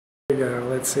Here we go.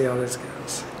 Let's see how this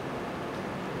goes.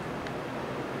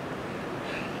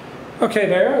 Okay,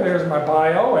 there's my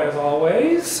bio as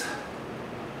always.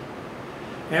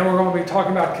 And we're going to be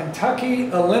talking about Kentucky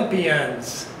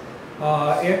Olympians.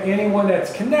 Anyone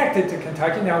that's connected to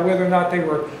Kentucky, now whether or not they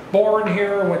were born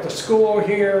here, went to school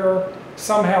here,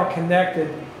 somehow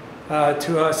connected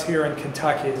to us here in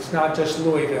Kentucky. It's not just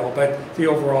Louisville, but the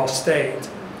overall state.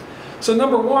 So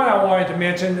number one, I wanted to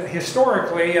mention,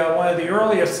 historically, one of the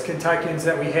earliest Kentuckians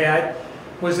that we had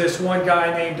was this one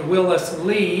guy named Willis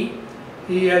Lee.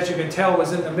 He, as you can tell,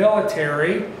 was in the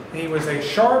military. He was a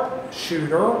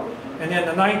sharpshooter. And in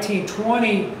the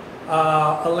 1920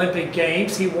 Olympic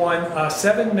Games, he won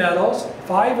 7 medals,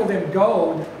 5 of them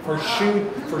gold for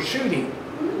shooting.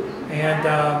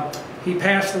 And he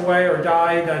passed away or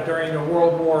died during the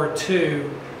World War II.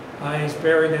 He's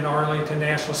buried in Arlington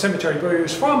National Cemetery. But he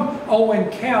was from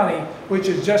Owen County, which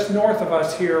is just north of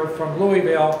us here from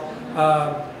Louisville,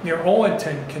 near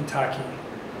Owenton, Kentucky.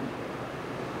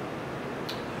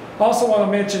 Also want to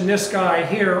mention this guy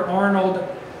here, Arnold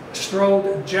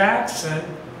Strode Jackson.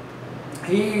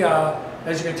 He,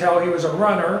 as you can tell, he was a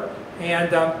runner, and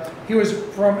he was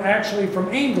actually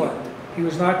from England. He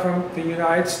was not from the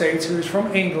United States, he was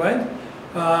from England,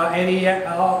 and he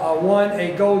won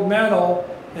a gold medal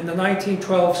in the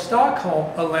 1912 Stockholm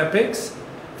Olympics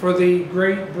for the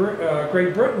Great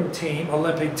Britain team,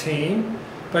 Olympic team.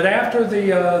 But after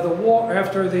the war,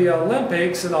 after the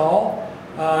Olympics and all,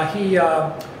 he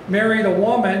married a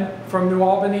woman from New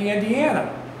Albany,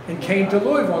 Indiana, and came to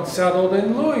Louisville and settled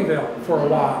in Louisville for a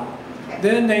while.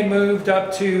 Then they moved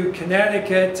up to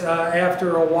Connecticut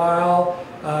after a while.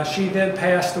 She then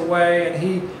passed away, and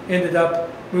he ended up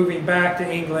moving back to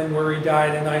England, where he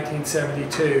died in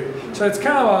 1972. So it's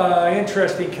kind of an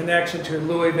interesting connection to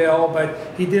Louisville, but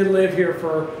he did live here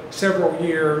for several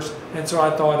years, and so I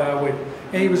thought I would.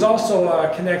 And he was also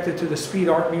connected to the Speed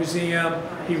Art Museum.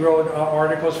 He wrote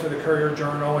articles for the Courier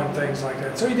Journal and things like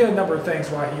that. So he did a number of things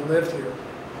while he lived here.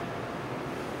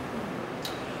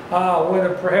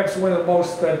 Perhaps one of the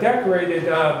most decorated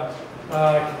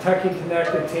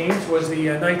Kentucky-connected teams was the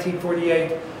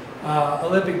 1948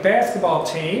 Olympic basketball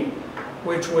team,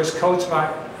 which was coached by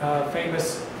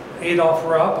famous Adolph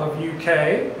Rupp of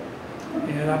UK.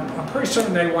 And I'm pretty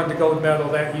certain they won the gold medal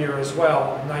that year as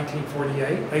well, in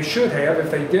 1948. They should have if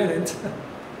they didn't.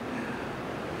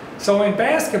 So in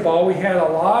basketball, we had a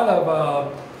lot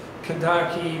of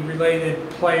Kentucky-related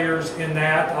players in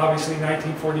that. Obviously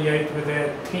 1948 with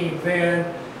that team then,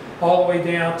 all the way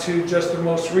down to just the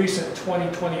most recent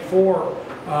 2024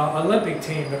 Olympic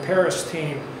team, the Paris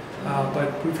team.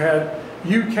 But we've had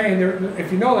UK, and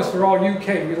if you notice, they're all UK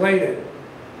related.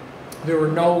 There were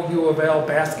no U of L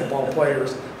basketball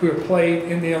players who have played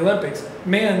in the Olympics,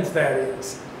 men's that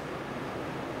is.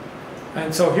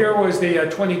 And so here was the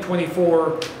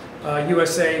 2024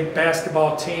 USA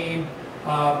basketball team.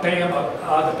 Bam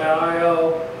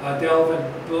Adebayo,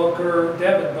 Devin Booker,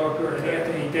 and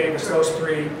Anthony Davis. Those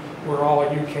three were all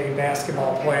UK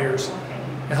basketball players.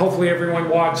 And hopefully everyone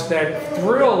watched that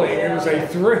thrilling, it was a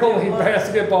thrilling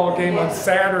basketball game on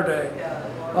Saturday.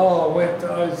 Oh, it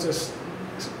was just,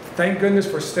 thank goodness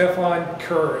for Stephen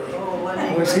Curry.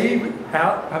 Was he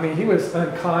out? I mean, he was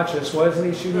unconscious,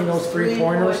 wasn't he, shooting those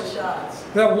three-pointers?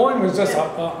 That one was just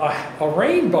a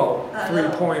rainbow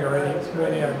three-pointer, and it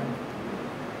went in.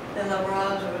 And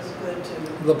LeBron's was good too.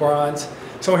 LeBron's.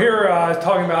 So here,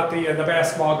 talking about the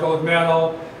basketball gold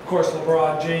medal. Of course,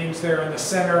 LeBron James there in the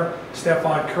center.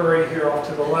 Stephen Curry here off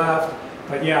to the left.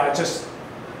 But yeah, just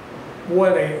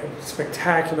what a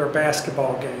spectacular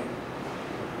basketball game.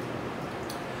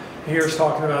 Here's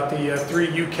talking about the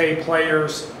 3 UK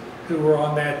players who were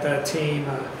on that team.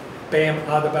 Bam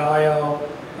Adebayo,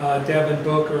 Devin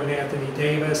Booker, and Anthony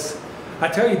Davis. I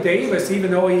tell you, Davis,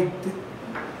 even though he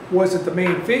wasn't the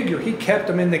main figure, he kept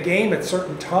them in the game at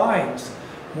certain times.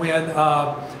 When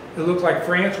it looked like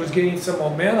France was getting some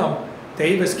momentum,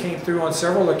 Davis came through on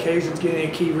several occasions getting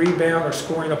a key rebound or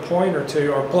scoring a point or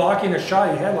two or blocking a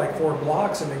shot. He had like 4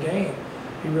 blocks in the game.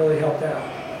 He really helped out.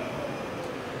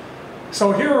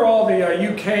 So here are all the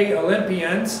UK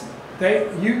Olympians.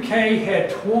 UK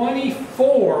had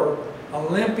 24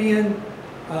 Olympian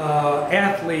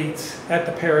athletes at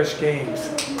the Paris Games.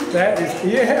 That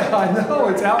is, yeah, I know,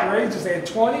 it's outrageous. They had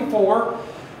 24.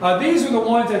 These are the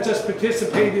ones that just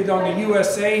participated on the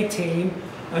USA team.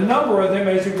 A number of them,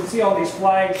 as you can see all these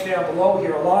flags down below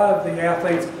here, a lot of the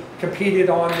athletes competed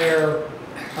on their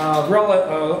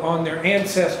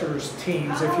ancestors'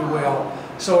 teams, if you will.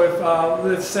 So if,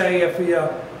 let's say, if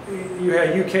you had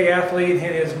a UK athlete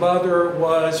and his mother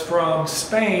was from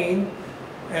Spain,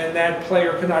 and that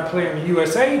player could not play on the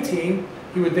USA team,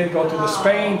 he would then go to the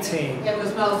Spain team. It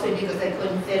was mostly because they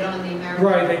couldn't fit on the American.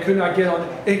 Right, they could not get on,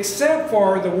 except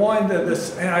for the one that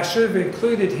and I should have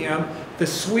included him, the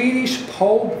Swedish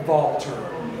pole vaulter.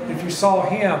 If you saw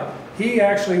him, he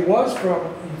actually was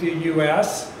from the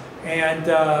U.S. and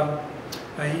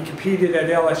he competed at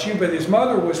LSU, but his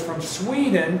mother was from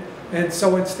Sweden, and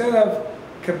so instead of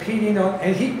competing on,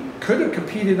 and he could have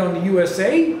competed on the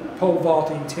USA pole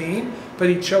vaulting team, but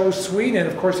he chose Sweden.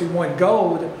 Of course, he won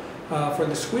gold for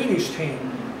the Swedish team.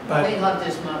 But he loved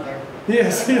his mother.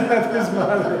 Yes, he loved his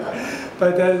mother.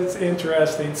 But that's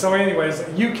interesting. So anyways,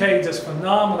 UK just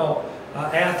phenomenal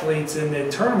athletes in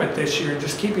the tournament this year.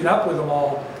 Just keeping up with them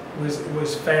all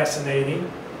was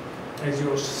fascinating, as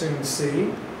you'll soon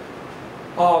see.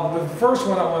 The first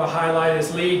one I want to highlight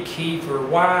is Lee Kiefer.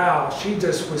 Wow, she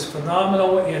just was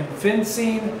phenomenal in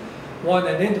fencing, won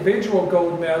an individual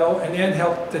gold medal, and then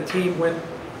helped the team win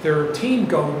their team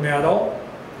gold medal.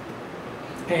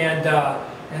 And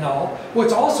all.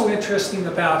 What's also interesting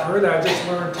about her that I just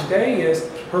learned today is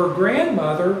her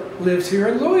grandmother lives here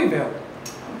in Louisville.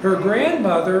 Her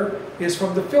grandmother is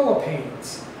from the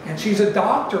Philippines, and she's a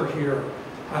doctor here.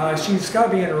 She's got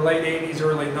to be in her late 80s,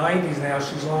 early 90s now.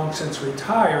 She's long since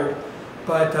retired.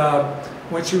 But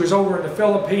when she was over in the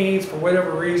Philippines, for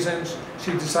whatever reasons,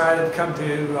 she decided to come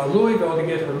to Louisville to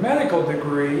get her medical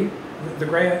degree. The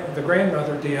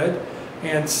grandmother did.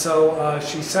 And so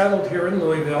she settled here in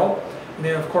Louisville. And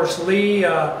then, of course, Lee,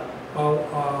 for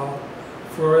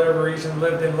whatever reason,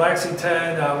 lived in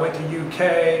Lexington, went to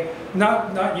UK.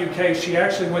 Not UK, she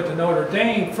actually went to Notre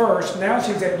Dame first. Now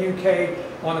she's at UK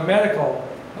on a medical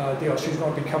deal. She's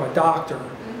going to become a doctor.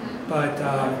 But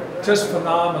just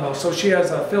phenomenal. So she has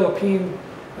a Philippine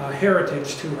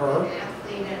heritage to her. An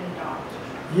athlete and a doctor.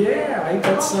 Yeah, ain't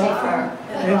that something?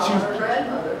 And she's,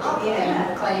 Oh,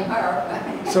 yeah, claim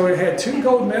her. so it had 2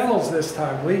 gold medals this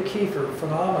time. Lee Kiefer,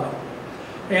 phenomenal.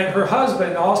 And her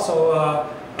husband also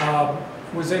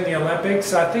was in the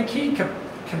Olympics. I think he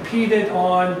competed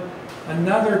on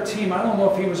another team. I don't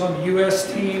know if he was on the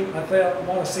U.S. team. I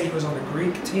want to say he was on the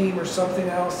Greek team or something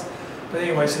else. But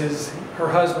anyways, her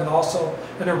husband also,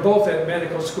 and they're both at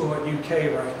medical school at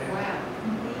UK right now.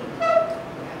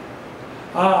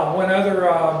 Wow. One other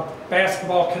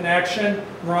basketball connection,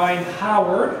 Ryan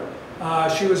Howard.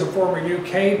 She was a former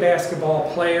UK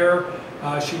basketball player.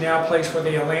 She now plays for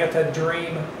the Atlanta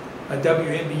Dream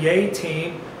WNBA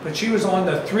team. But she was on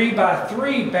the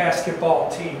 3x3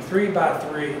 basketball team,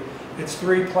 3x3. It's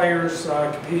 3 players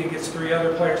competing against 3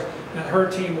 other players. And her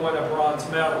team won a bronze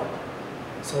medal.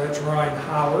 So that's Ryan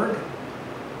Howard.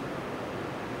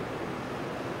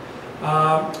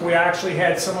 We actually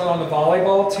had someone on the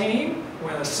volleyball team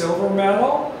win a silver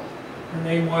medal. Her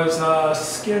name was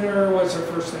Skinner, what's her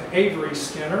first name? Avery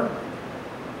Skinner.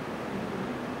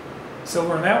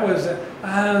 Silver, and that was,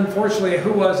 unfortunately,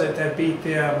 who was it that beat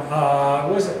them?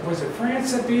 Was it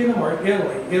France that beat them or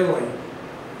Italy?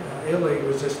 Italy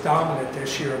was just dominant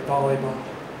this year at volleyball.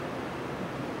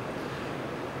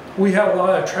 We have a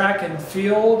lot of track and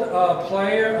field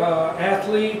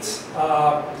athletes.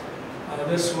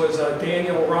 This was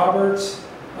Daniel Roberts,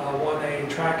 won a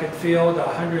track and field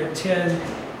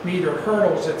 110-meter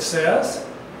hurdles, it says.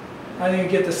 I didn't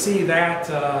get to see that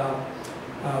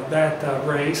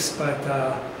race, but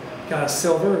got a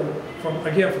silver from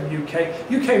UK.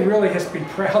 UK really has to be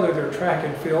proud of their track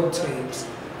and field teams.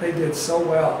 They did so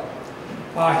well.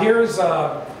 Here's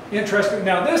interesting.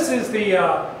 Now this is the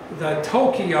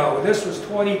Tokyo. This was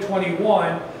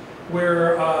 2021,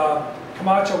 where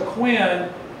Camacho Quinn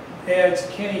adds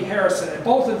Kenny Harrison, and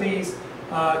both of these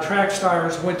track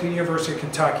stars went to the University of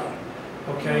Kentucky.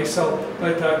 Okay, so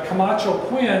but Camacho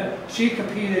Quinn, she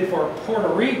competed for Puerto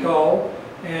Rico,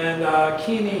 and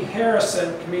Kenny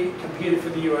Harrison competed for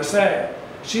the USA.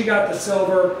 She got the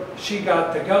silver, she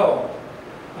got the gold.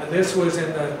 This was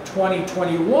in the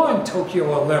 2021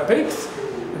 Tokyo Olympics.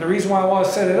 And the reason why I want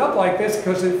to set it up like this is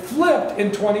because it flipped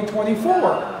in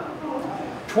 2024.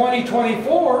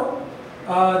 2024,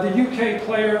 the UK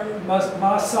player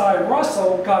Masai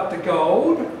Russell got the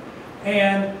gold,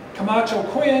 and Camacho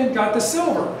Quinn got the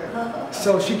silver.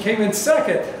 So she came in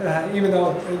second, even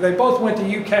though they both went to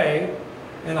UK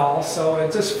and all. So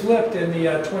it just flipped in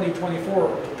the 2024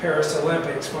 Paris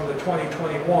Olympics from the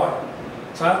 2021.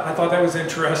 So I thought that was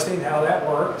interesting how that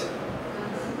worked.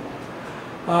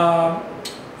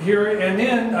 Here, and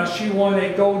then she won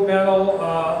a gold medal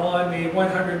on the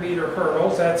 100-meter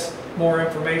hurdles. That's more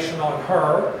information on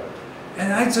her.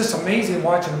 And it's just amazing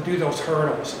watching them do those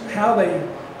hurdles. How they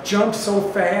jump so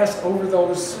fast over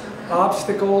those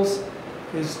obstacles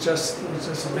is just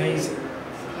amazing.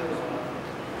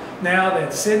 Now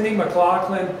that Sydney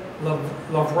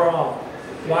McLaughlin-Lavron.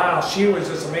 Wow, she was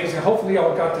just amazing. Hopefully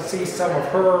y'all got to see some of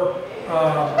her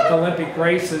Olympic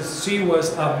races. She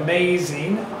was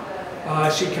amazing.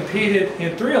 She competed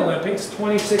in 3 Olympics,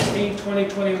 2016,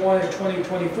 2021, and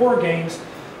 2024 games,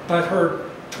 but her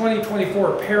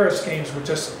 2024 Paris games were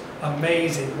just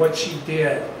amazing, what she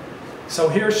did. So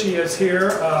here she is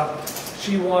here.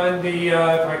 She won the,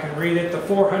 if I can read it, the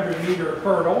 400-meter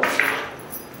hurdles.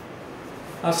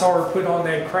 I saw her put on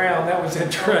that crown. That was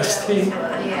interesting.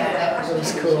 Yeah, That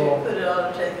was cool. Put it on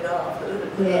and take it off.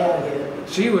 Yeah.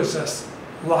 She was just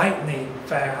lightning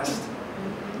fast.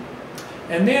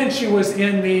 And then she was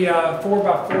in the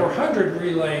 4x400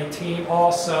 relay team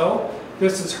also.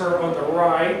 This is her on the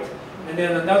right. And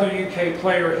then another UK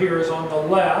player here is on the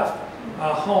left.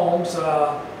 Holmes,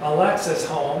 Alexis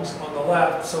Holmes on the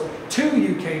left. So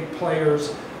 2 UK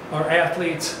players are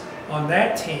athletes on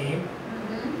that team.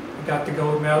 Got the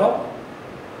gold medal.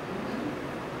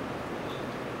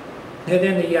 And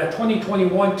then the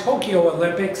 2021 Tokyo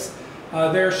Olympics,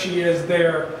 there she is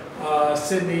there,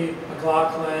 Sydney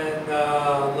McLaughlin,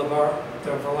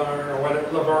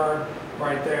 Laverne,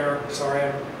 right there. Sorry,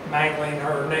 I'm mangling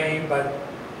her name, but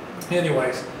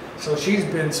anyways, so she's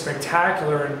been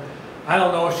spectacular, and I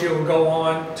don't know if she'll go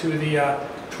on to the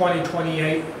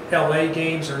 2028 LA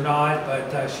games or not,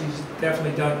 but she's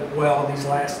definitely done well these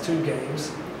last 2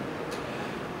 games.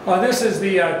 This is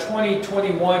the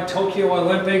 2021 Tokyo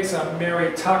Olympics.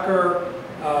 Mary Tucker,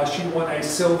 she won a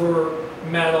silver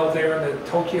medal there in the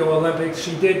Tokyo Olympics.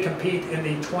 She did compete in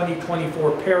the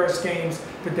 2024 Paris Games,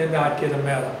 but did not get a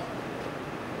medal.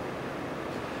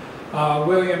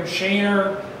 William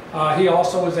Shaner, he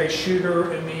also was a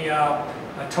shooter in the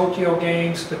Tokyo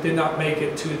Games, but did not make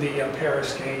it to the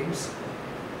Paris Games.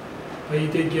 But he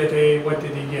did get a, what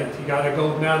did he get? He got a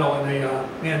gold medal in the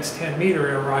men's 10-meter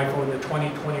air rifle in the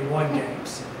 2021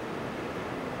 Games.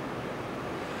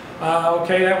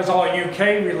 Okay, that was all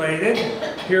UK related.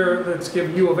 Here, let's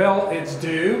give U of L its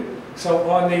due. So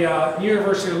on the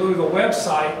University of Louisville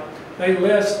website, they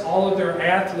list all of their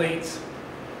athletes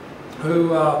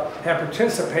who have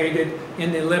participated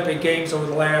in the Olympic Games over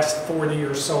the last 40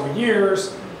 or so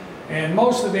years. And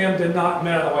most of them did not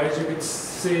medal. As you can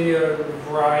see, a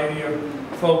variety of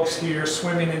folks here,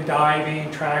 swimming and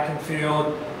diving, track and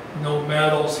field, no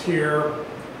medals here.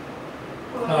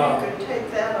 Well, you could take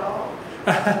that off.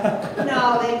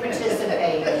 No, they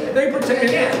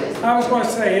participated. I was going to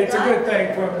say, it's a good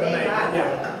thing for them to make it,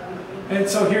 yeah. And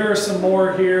so here are some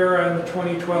more here in the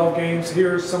 2012 games.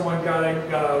 Here's someone got a,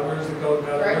 where's the gold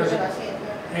medal? Where's it?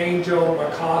 Angel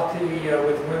McCarthy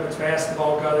with women's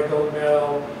basketball got a gold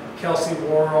medal. Kelsey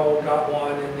Worrell got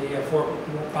one in the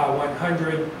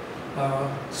 4x100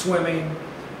 swimming.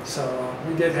 So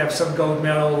we did have some gold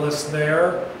medalists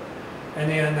there. And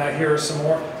then here are some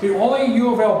more. The only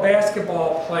U of L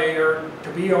basketball player to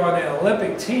be on an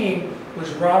Olympic team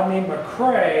was Rodney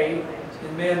McCray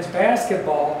in men's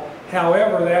basketball.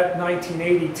 However, that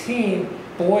 1980 team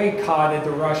boycotted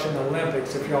the Russian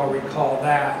Olympics, if y'all recall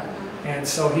that. And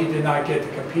so he did not get to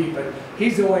compete. But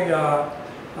he's the only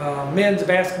men's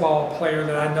basketball player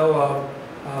that I know of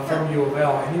from U of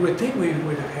L. And you would think we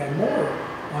would have had more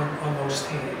on those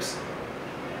teams.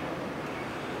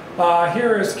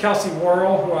 Here is Kelsey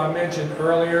Worrell, who I mentioned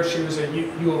earlier. She was a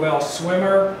U of L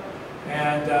swimmer,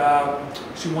 and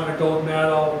she won a gold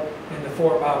medal in the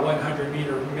 4x100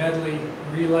 meter medley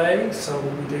relay. So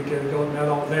we did get a gold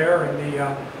medal there in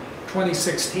the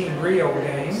 2016 Rio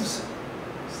Games.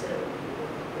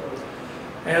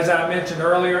 As I mentioned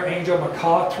earlier, Angel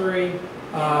McCaughtry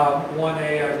won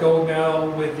a gold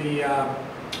medal with the,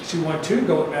 she won 2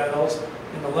 gold medals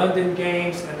in the London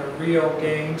Games and the Rio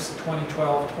Games,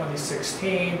 2012,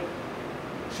 2016.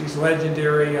 She's a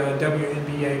legendary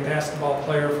WNBA basketball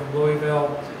player from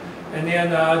Louisville. And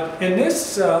then in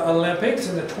this Olympics,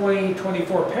 in the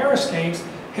 2024 Paris Games,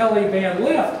 Helly Van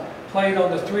Lift played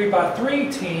on the 3x3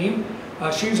 team.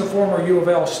 She's a former U of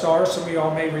L star, so we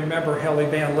all may remember Helly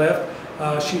Van Lift.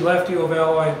 She left U of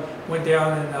L and went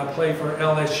down and played for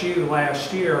LSU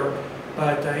last year.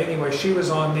 But anyway, she was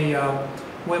on the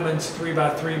women's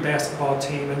 3x3 basketball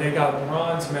team, and they got a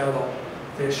bronze medal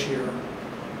this year.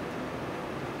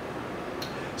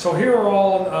 So here are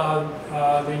all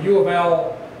the U of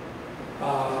L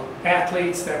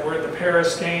athletes that were at the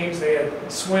Paris Games. They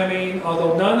had swimming,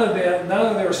 although none of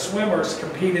their swimmers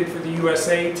competed for the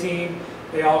USA team.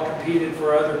 They all competed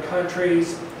for other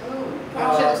countries.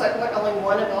 Gosh, it looks like what, only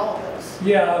one of all of those.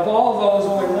 Yeah, of all of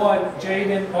those, only one,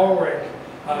 Jaden Ulrich.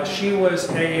 She was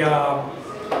a,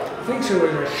 I think she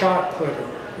was a shot putter,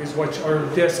 is what, or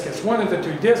discus. One of the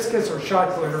two, discus or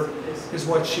shot putter, is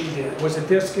what she did. Was it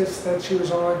discus that she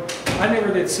was on? I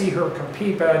never did see her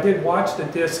compete, but I did watch the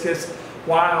discus.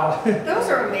 Wow. Those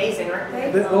are amazing, aren't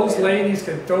they? Those ladies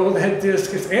can throw that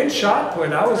discus and shot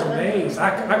put. I was amazed.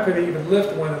 I couldn't even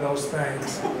lift one of those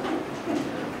things.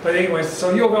 But anyways,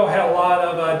 so Yuleville had a lot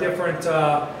of different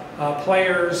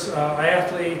players,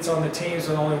 athletes on the teams,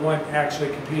 and only one actually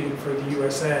competing for the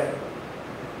USA.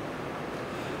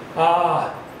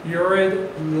 Urid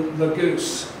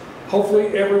Lagoose.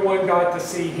 Hopefully everyone got to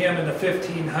see him in the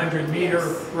 1500 meter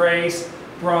race,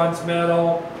 bronze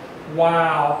medal.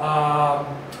 Wow,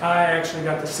 I actually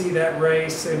got to see that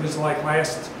race. It was like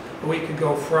a week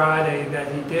ago Friday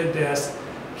that he did this.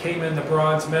 Came in the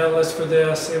bronze medalist for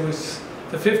this. It was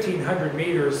the 1500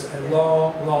 meters, a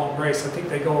long, long race. I think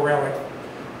they go around like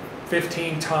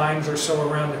 15 times or so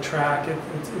around the track.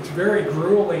 It's very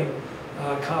grueling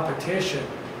competition.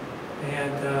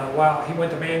 And wow, he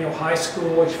went to Manual High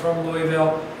School. He's from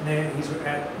Louisville, and then he's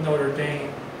at Notre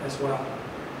Dame as well.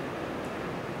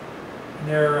 And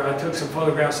there, I took some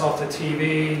photographs off the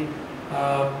TV.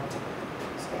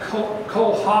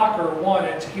 Cole Hawker won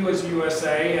it. He was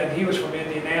USA, and he was from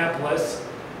Indianapolis.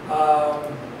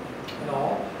 And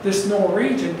all. This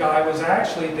Norwegian guy was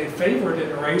actually the favorite in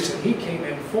the race, and he came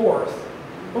in 4th.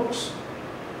 Oops.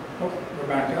 Oh, we're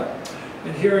back up.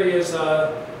 And here he is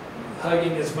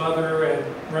hugging his mother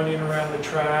and running around the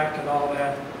track and all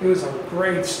that. It was a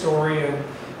great story, and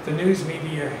the news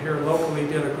media here locally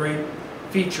did a great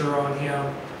feature on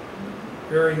him.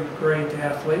 Very great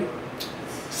athlete.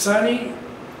 Sunny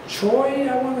Choi,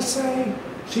 I want to say.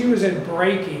 She was in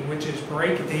breaking, which is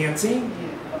break dancing.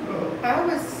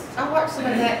 I watched some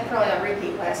of that probably on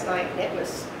repeat last night, and it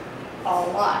was a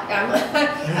lot.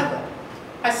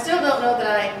 I still don't know that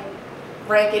I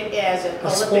rank it as an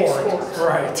Olympic sport.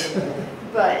 Right.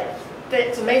 But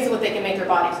it's amazing what they can make their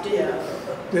bodies do.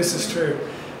 This is true.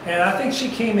 And I think she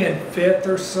came in 5th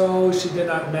or so. She did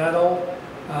not medal.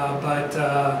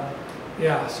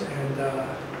 Yeah, and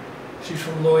she's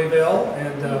from Louisville,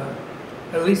 and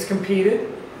at least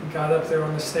competed and got up there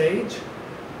on the stage.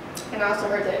 And I also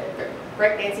heard that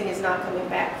breakdancing is not coming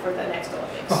back for the next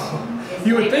Olympics. Oh,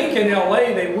 you would think in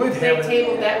LA they would have it. They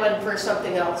tabled that one for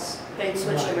something else. They'd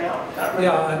switch them out.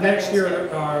 Yeah, next year,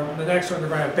 the next one they're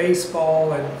going to have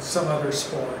baseball and some other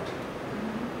sport.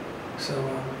 So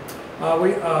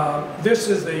this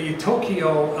is the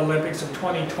Tokyo Olympics of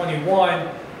 2021.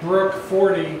 Brooke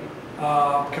Forty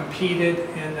competed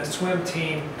in the swim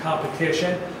team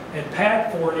competition, and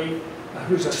Pat Forty,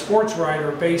 who's a sports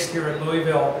writer based here in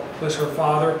Louisville, was her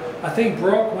father. I think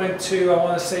Brooke went to, I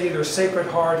want to say either Sacred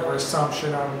Heart or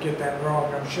Assumption. I would get that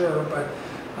wrong, I'm sure, but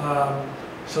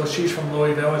so she's from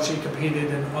Louisville, and she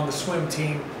competed on the swim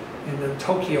team in the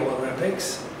Tokyo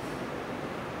Olympics.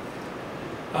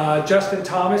 Justin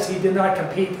Thomas, he did not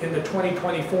compete in the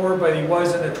 2024, but he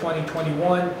was in the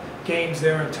 2021 games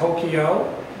there in Tokyo.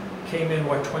 Came in,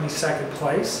 what, 22nd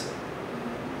place.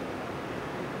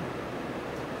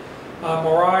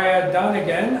 Mariah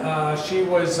Dunnigan, she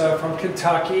was from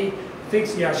Kentucky. I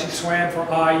think, yeah, she swam for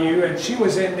IU, and she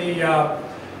was in the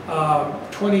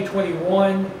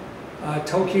 2021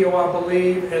 Tokyo, I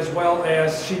believe, as well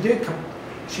as she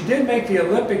did make the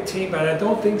Olympic team, but I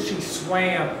don't think she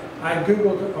swam. I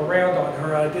Googled around on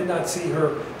her. I did not see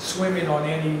her swimming on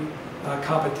any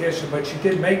competition, but she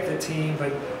did make the team,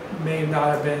 but may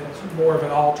not have been more of an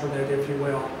alternate, if you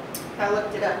will. I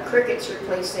looked it up. Cricket's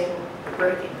replacing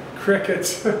breaking.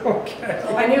 Crickets, okay.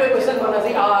 I knew it was one of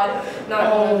the odd,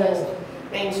 not one of the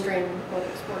mainstream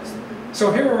Olympic sports.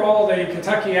 So here are all the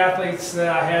Kentucky athletes that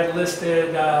I had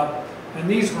listed, and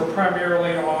these were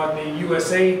primarily on the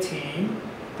USA team.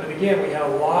 But again, we had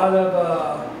a lot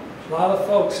of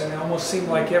folks, and it almost seemed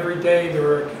like every day there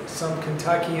were some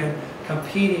Kentuckian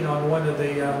competing on one of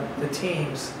the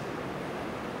teams.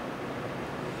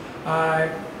 I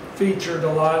featured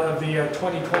a lot of the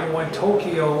 2021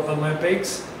 Tokyo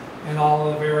Olympics and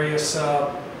all the various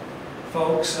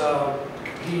folks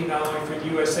competing not only for the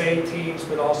USA teams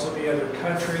but also the other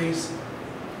countries.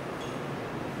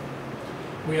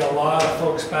 We had a lot of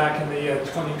folks back in the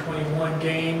 2021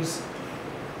 games.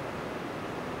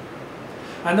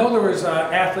 I know there was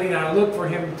an athlete, and I looked for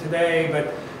him today,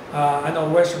 but I know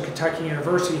Western Kentucky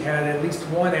University had at least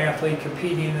one athlete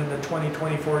competing in the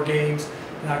 2024 games,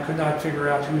 and I could not figure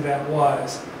out who that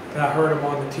was. But I heard him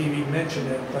on the TV mention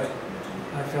it, but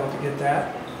I failed to get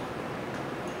that.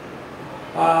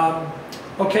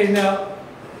 Okay, now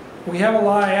we have a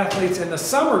lot of athletes in the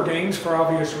summer games for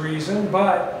obvious reason,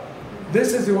 but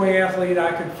this is the only athlete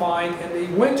I could find in the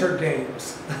winter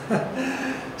games.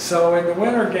 So in the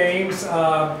winter games,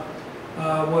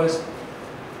 was,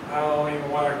 I don't even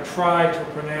want to try to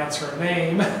pronounce her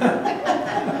name,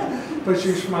 but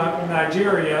she's from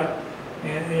Nigeria,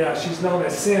 and yeah, she's known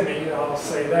as Simi, I'll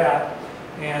say that.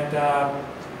 And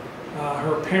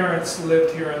her parents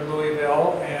lived here in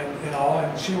Louisville,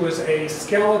 and she was a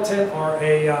skeleton or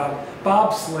a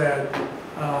bobsled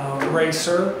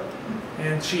racer.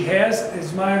 And she has,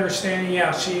 is my understanding,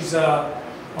 yeah, she's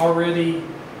already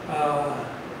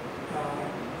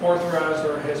authorized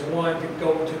or has won to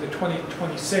go to the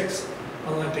 2026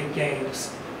 Olympic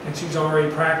Games. And she's already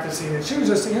practicing. And she was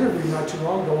just interviewed not too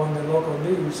long ago on the local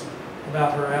news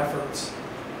about her efforts.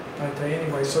 But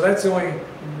anyway, so that's the only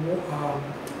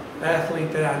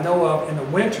athlete that I know of in the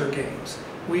winter games.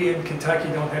 We in Kentucky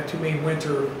don't have too many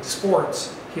winter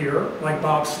sports here, like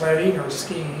bobsledding or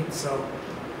skiing, so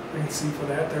we can see for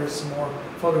that. There's some more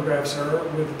photographs of her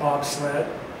with the bobsled,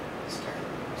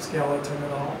 skeleton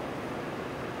and all.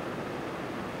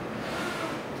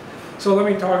 So let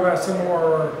me talk about some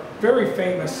more very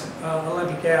famous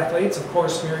Olympic athletes. Of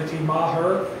course, Mary T.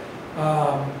 Meagher.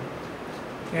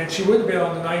 And she would have been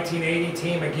on the 1980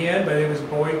 team again, but it was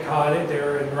boycotted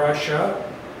there in Russia.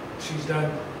 She's done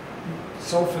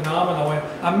so phenomenal.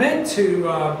 And I meant to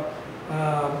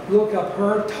look up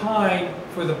her time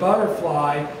for the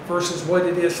butterfly versus what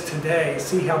it is today,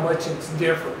 see how much it's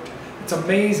different. It's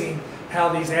amazing how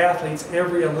these athletes,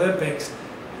 every Olympics,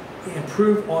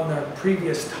 improve on their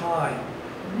previous time.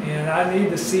 And I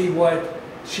need to see what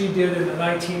she did in the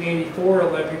 1984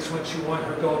 Olympics when she won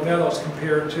her gold medals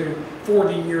compared to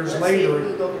 40 years later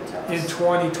in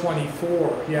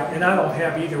 2024. Yeah, and I don't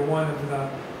have either one of the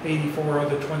 84 or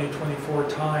the 2024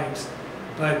 times.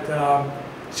 But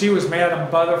she was Madam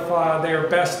Butterfly, they're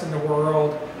best in the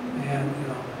world. And, you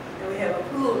know, And we have a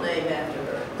pool named after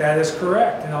her. that is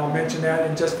correct, and I'll mention that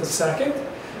in just a second.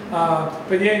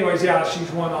 But anyways, yeah,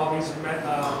 she's won all these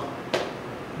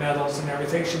medals and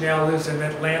everything. She now lives in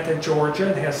Atlanta, Georgia,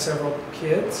 and has several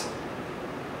kids.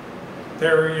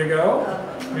 There you go,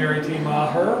 Mary T.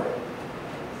 Meagher.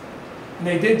 And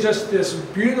they did just this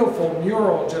beautiful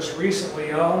mural just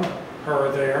recently on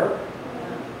her there.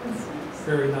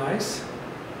 Very nice.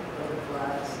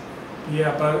 Butterflies.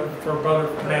 Yeah, but for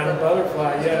Madam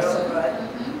Butterfly, yes.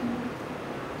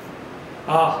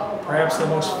 Perhaps the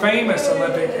most famous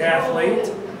Olympic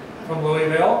athlete from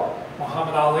Louisville,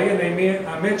 Muhammad Ali, and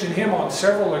I mentioned him on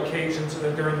several occasions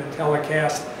during the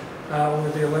telecast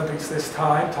with the Olympics this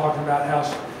time, talking about how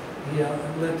he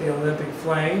lit the Olympic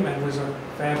flame and was a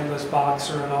fabulous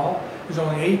boxer and all. He was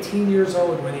only 18 years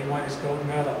old when he won his gold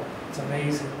medal. It's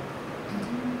amazing.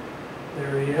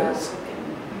 There he is.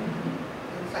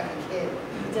 Looks like a kid.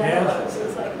 Yeah.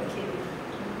 Looks like a kid.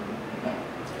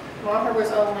 Meagher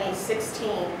was only 16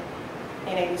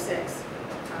 in 86.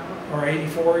 Or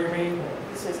 84, you mean?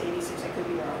 This is 86, I could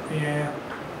be wrong. Yeah.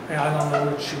 Yeah, I don't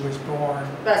know when she was born.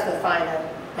 That's the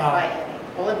FAIA.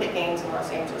 Olympic Games in Los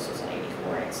Angeles was in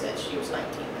 84, and it said she was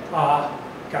 19 then.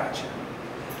 Gotcha.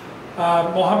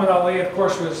 Muhammad Ali, of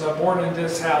course, was born in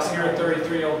this house here at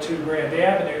 3302 Grand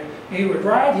Avenue. And he would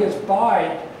ride his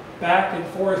bike back and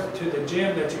forth to the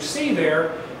gym that you see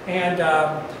there. And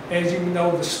as you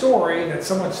know the story, that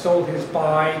someone stole his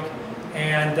bike,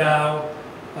 and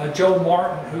Joe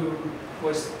Martin, who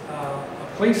was a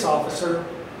police officer,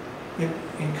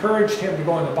 encouraged him to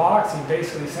go into boxing,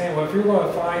 basically saying, well, if you're going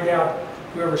to find out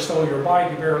whoever stole your bike,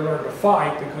 you better learn to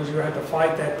fight, because you're going to have to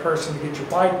fight that person to get your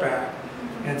bike back.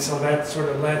 And so that sort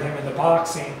of led him into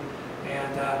boxing.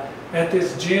 And at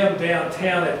this gym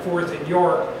downtown at 4th and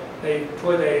York, they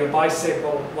put a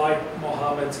bicycle like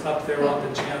Muhammad's up there on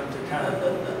the gym to kind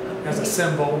of, as a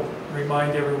symbol,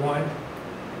 remind everyone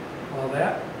all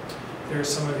that. There's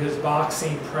some of his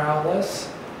boxing prowess.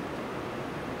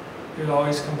 He would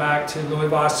always come back to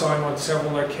Louisville. I saw him on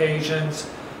several occasions.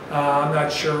 I'm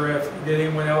not sure did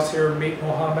anyone else here meet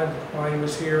Muhammad while he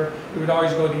was here? He would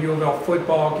always go to U of L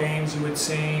football games. You would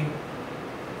see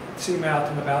him out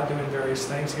and about doing various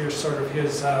things. Here's sort of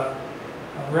his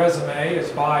resume, his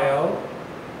bio.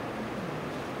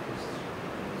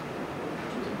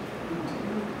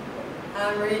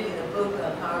 I'm reading a book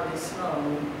on Harvey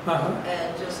Sloan,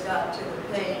 and just got to the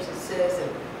page that says that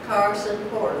Carson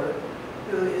Porter,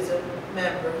 who is a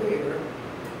member here,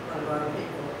 one of our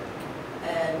people,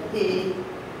 and he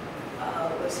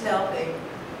was helping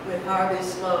with Harvey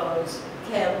Sloan's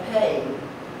campaign.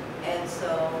 And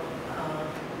so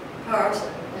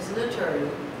Carson is an attorney.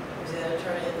 He was an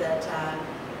attorney at that time.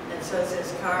 And so it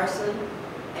says Carson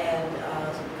and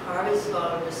Harvey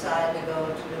Sloan decided to go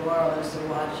to New Orleans to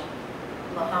watch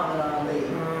Muhammad Ali.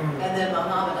 And then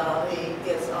Muhammad Ali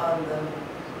gets on the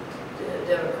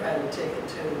Democratic ticket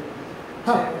to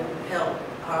Huh. to help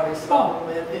Harvey Sloan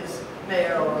with his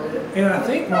mayoralty. And I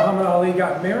think Muhammad Ali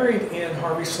got married in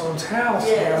Harvey Sloan's house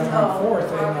Yes, on 4th.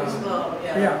 Harvey Sloan,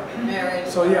 yeah. Married,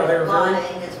 So, yeah, they were very- Lonnie,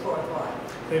 his fourth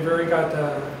wife. They got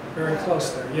very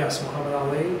close there. Yes, Muhammad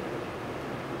Ali.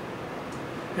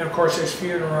 And of course his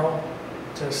funeral,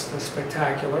 just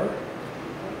spectacular.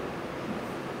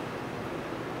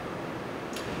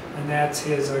 And that's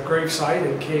his gravesite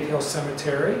in Cave Hill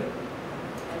Cemetery.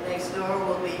 And next door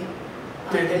will be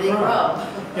Denny Crum.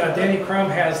 Yeah, Denny Crum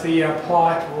has the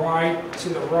plot right to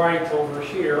the right over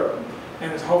here.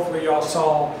 And as hopefully y'all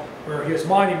saw where his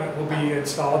monument will be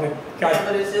installed. It Yeah,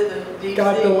 but it's in the deep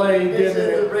got sea. delayed, It's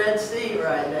didn't in it? the Red Sea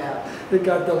right now. It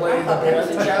got I delayed a thought that was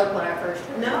a bit. joke when I first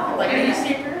heard it. No. Like, are you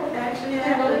serious? Actually,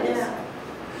 Yeah.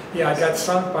 Yeah, it got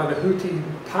sunk by the Houthi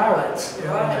pirates on the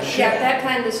Right. ship. Yeah, that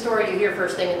kind of story you hear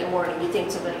first thing in the morning, you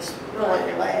think somebody's rolling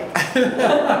their leg. The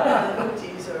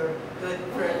Houthis are good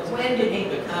friends. When did he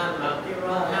become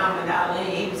Muhammad Ali?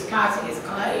 He was Cassius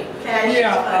Clay. Yeah,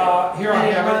 here I When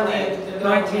he have won it, the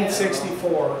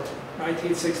 1964.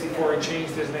 1964, he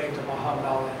changed his name to Muhammad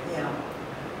Ali. Yeah.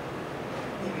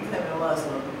 He became a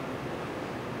Muslim.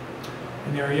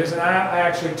 And there he is. And I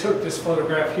actually took this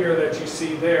photograph here that you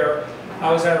see there.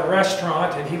 I was at a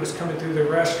restaurant and he was coming through the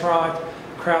restaurant.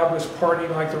 The crowd was partying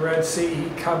like the Red Sea. He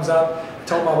comes up,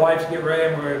 told my wife to get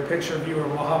ready, and we have a picture of you with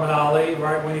Muhammad Ali.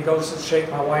 Right when he goes to shake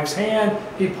my wife's hand,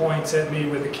 he points at me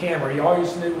with the camera. He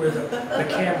always knew where the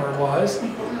camera was.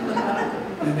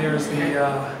 And there's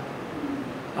the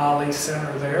Ali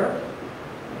Center there.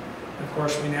 Of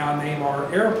course, we now name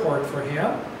our airport for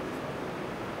him.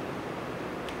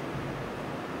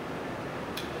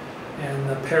 And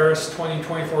the Paris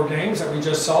 2024 games that we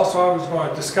just saw. So I was going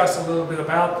to discuss a little bit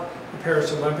about the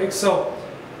Paris Olympics. So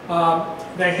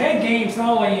they had games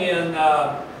not only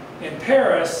in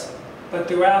Paris, but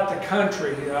throughout the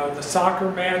country. The soccer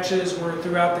matches were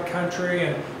throughout the country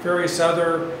and various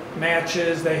other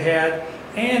matches they had.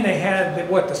 And they had the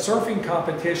surfing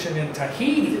competition in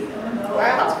Tahiti. Wow,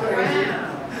 that's crazy.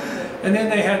 And then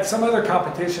they had some other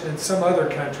competition in some other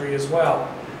country as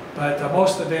well. But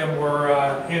most of them were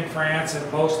in France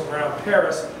and most around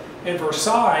Paris. In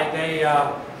Versailles, they,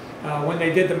 when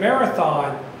they did the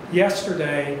marathon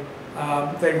yesterday,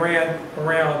 they ran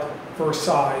around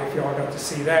Versailles, if y'all got to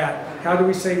see that. How do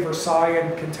we say Versailles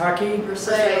in Kentucky?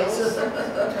 Versailles.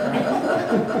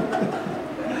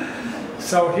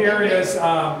 So here is,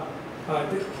 I'm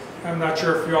not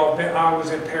sure if y'all been, I was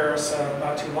in Paris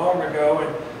not too long ago,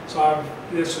 and so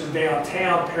this was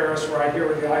downtown Paris right here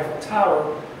with the Eiffel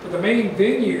Tower, but the main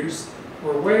venues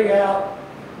were way out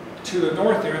to the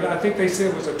north there, and I think they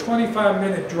said it was a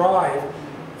 25-minute drive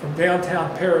from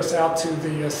downtown Paris out to the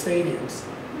stadiums.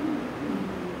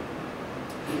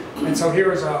 And so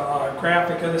here is a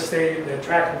graphic of the stadium, the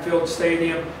track and field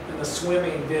stadium, and the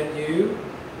swimming venue.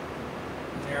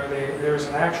 There's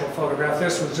an actual photograph.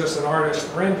 This was just an artist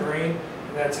rendering,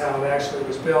 and that's how it actually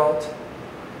was built.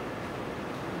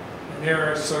 And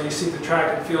there, so you see the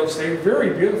track and field stadium,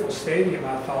 very beautiful stadium,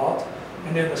 I thought.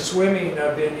 And then the swimming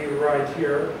venue right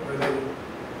here, where they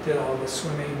did all the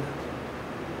swimming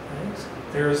things.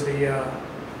 There's the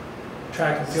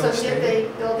track and field So stadium. did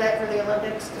they build that for the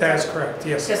Olympics? That's correct,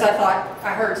 yes. Because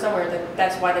I heard somewhere that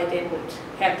that's why they didn't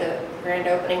have the grand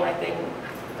opening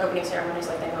opening ceremonies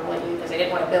like they normally do, because they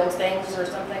didn't want to build things or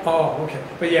something. Oh, okay.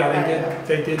 But yeah,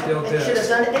 they did build They should have this.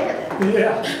 done it there then.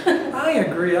 Yeah, I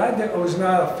agree. I was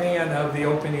not a fan of the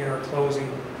opening or closing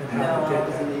and how No, they I did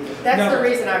wasn't that. either. That's No. the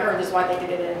reason I heard is why they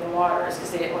did it in the water, is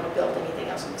because they didn't want to build anything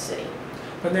else in the city.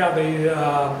 But now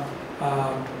the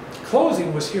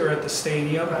closing was here at the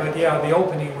stadium, but yeah, the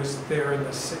opening was there in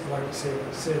the city, like you say,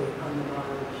 the city. On the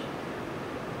bottom.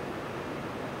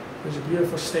 There's a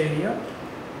beautiful stadium.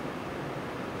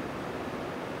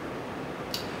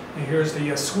 And here's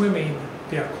the swimming,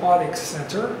 the aquatic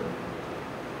center.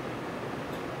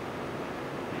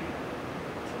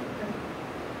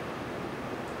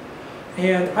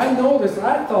 And I noticed,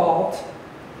 I thought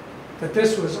that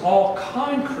this was all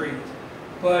concrete,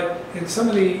 but in some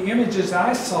of the images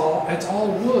I saw, it's all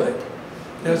wood.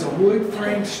 There's a wood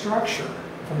frame structure,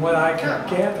 from what I can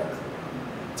gather.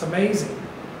 It's amazing.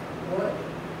 Wood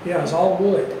Yeah, it's all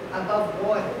wood. above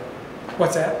water.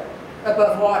 What's that?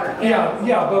 Above water. Yeah,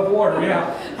 above water,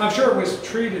 yeah. I'm sure it was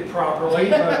treated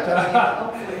properly, but,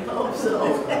 We hope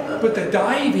so. but the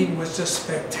diving was just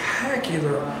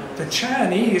spectacular. The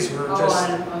Chinese were just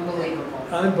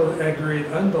Unbelievable. agreed,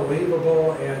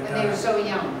 unbelievable, And they were and so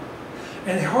young.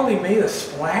 they hardly made a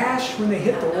splash when they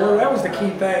hit the water. That was the key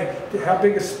thing. How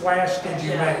big a splash did you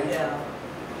make? Yeah.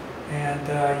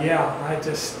 And yeah, I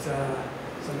just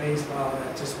was amazed by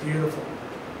that. Just beautiful.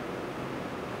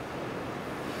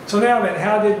 So now then,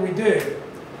 how did we do?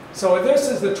 So this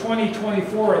is the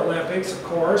 2024 Olympics, of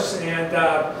course, and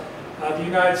the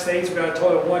United States got a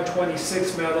total of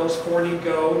 126 medals, 40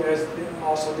 gold, as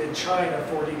also did China,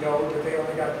 40 gold, but they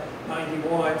only got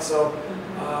 91. So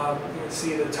you can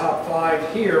see the top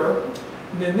 5 here.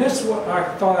 And then this one, I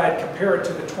thought I'd compare it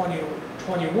to the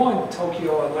 2021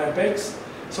 Tokyo Olympics.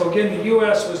 So again, the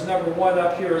U.S. was number 1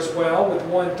 up here as well with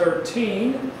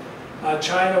 113.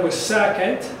 China was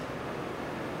second.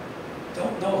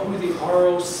 Don't know who the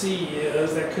ROC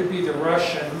is. That could be the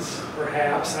Russians,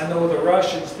 perhaps. I know the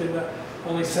Russians did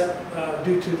only sent,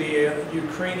 due to the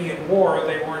Ukrainian war,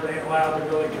 they weren't allowed to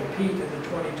really compete in the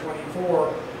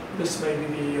 2024. This may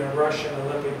be the Russian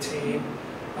Olympic team.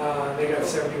 They got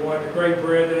 71. Great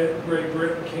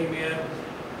Britain came in.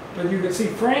 But you can see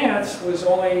France was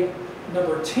only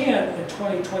number 10 in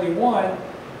 2021,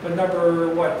 but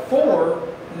number, 4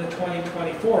 in the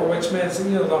 2024, which means,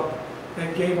 you know,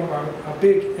 and gave them a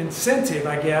big incentive,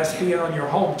 I guess, being on your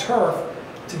home turf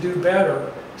to do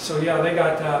better. So yeah, they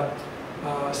got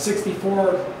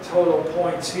 64 total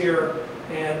points here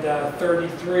and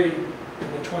 33 in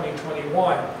the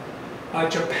 2021.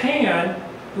 Japan,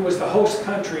 who was the host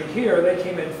country here, they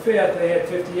came in 5th, they had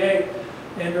 58,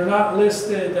 and they're not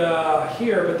listed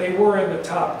here, but they were in the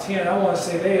top 10. I want to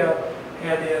say they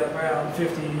had around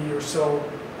 50 or so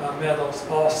medals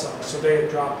also, so they had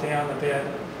dropped down a bit.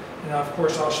 And of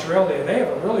course, Australia, they have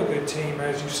a really good team,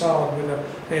 as you saw.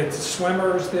 They had the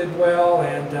swimmers did well,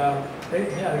 and they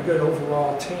had a good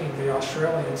overall team, the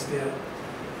Australians did.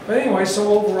 But anyway,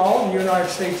 so overall, the United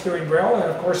States doing well, and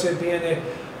of course, it'd be in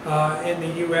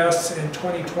the U.S. in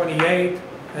 2028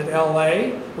 at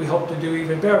LA. We hope to do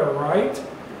even better, right?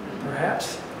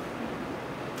 Perhaps.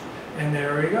 And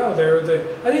there we go.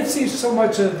 I didn't see so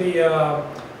much of the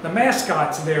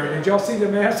mascots there. Did y'all see the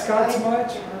mascots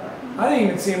much? I didn't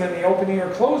even see them in the opening or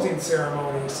closing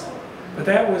ceremonies. But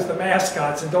that was the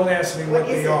mascots, and don't ask me what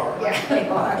they are. Yeah, they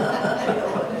are.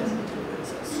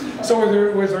 So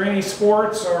was there any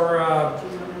sports or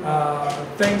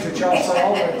things that y'all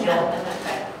saw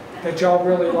that y'all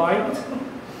really liked?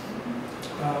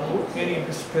 Any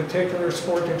particular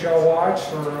sport that y'all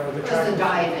watched, or the The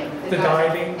diving. The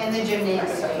diving. And the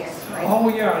gymnastics. Right? Oh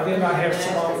yeah, then I have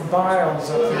some Biles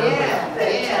up there. Yeah,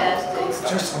 Fantastic. It's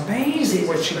just amazing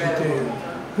what she could do.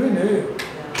 Who knew?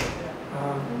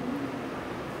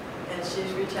 And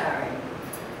she's retiring.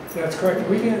 That's correct.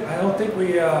 We didn't. I don't think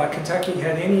Kentucky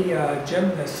had any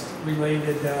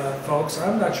gymnast-related folks.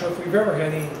 I'm not sure if we've ever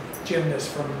had any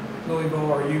gymnasts from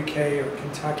Louisville or UK or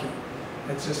Kentucky.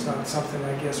 It's just not something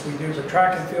I guess we do. But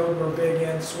track and field we're big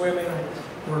in. Swimming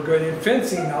we're good in.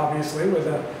 Fencing, obviously, with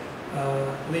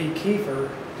Lee Kiefer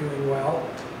doing well.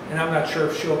 And I'm not sure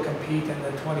if she'll compete in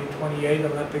the 2028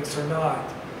 Olympics or not.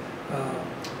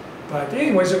 But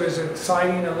anyways, it was an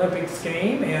exciting Olympics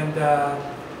game, and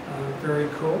very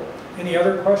cool. Any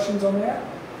other questions on that?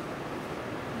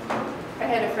 I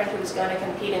had a friend who was going to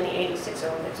compete in the '86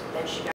 Olympics, but then she got